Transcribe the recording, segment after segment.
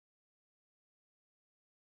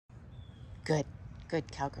Good.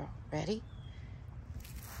 Good, cowgirl. Ready?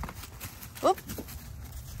 Whoop.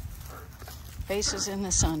 Face is in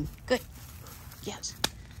the sun. Good. Yes.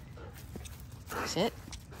 Sit.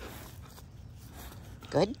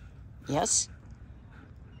 Good. Yes.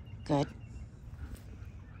 Good.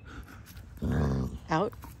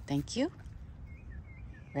 Out. Thank you.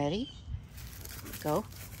 Ready? Go.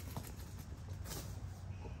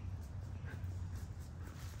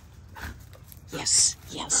 Yes.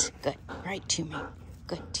 Yes. Good. Right to me.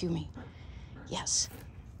 Good. To me. Yes.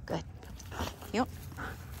 Good. Yep.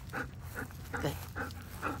 Good.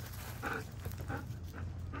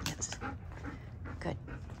 Yes. Good.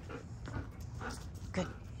 Good.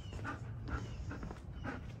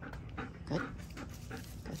 Good.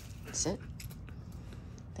 Good. Sit.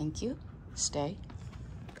 Thank you. Stay.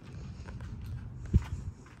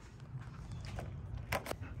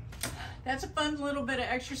 That's a fun little bit of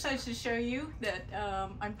exercise to show you that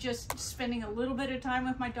I'm just spending a little bit of time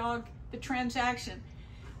with my dog. The transaction.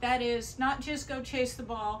 That is not just go chase the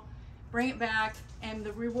ball, bring it back, and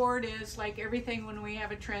the reward is like everything when we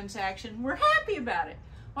have a transaction, we're happy about it.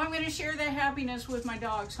 Well, I'm going to share that happiness with my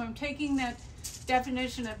dog. So I'm taking that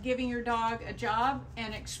definition of giving your dog a job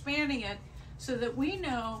and expanding it so that we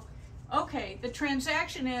know, okay, the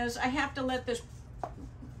transaction is I have to let this,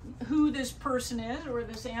 who this person is or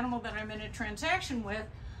this animal that I'm in a transaction with,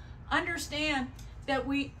 understand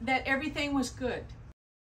that everything was good.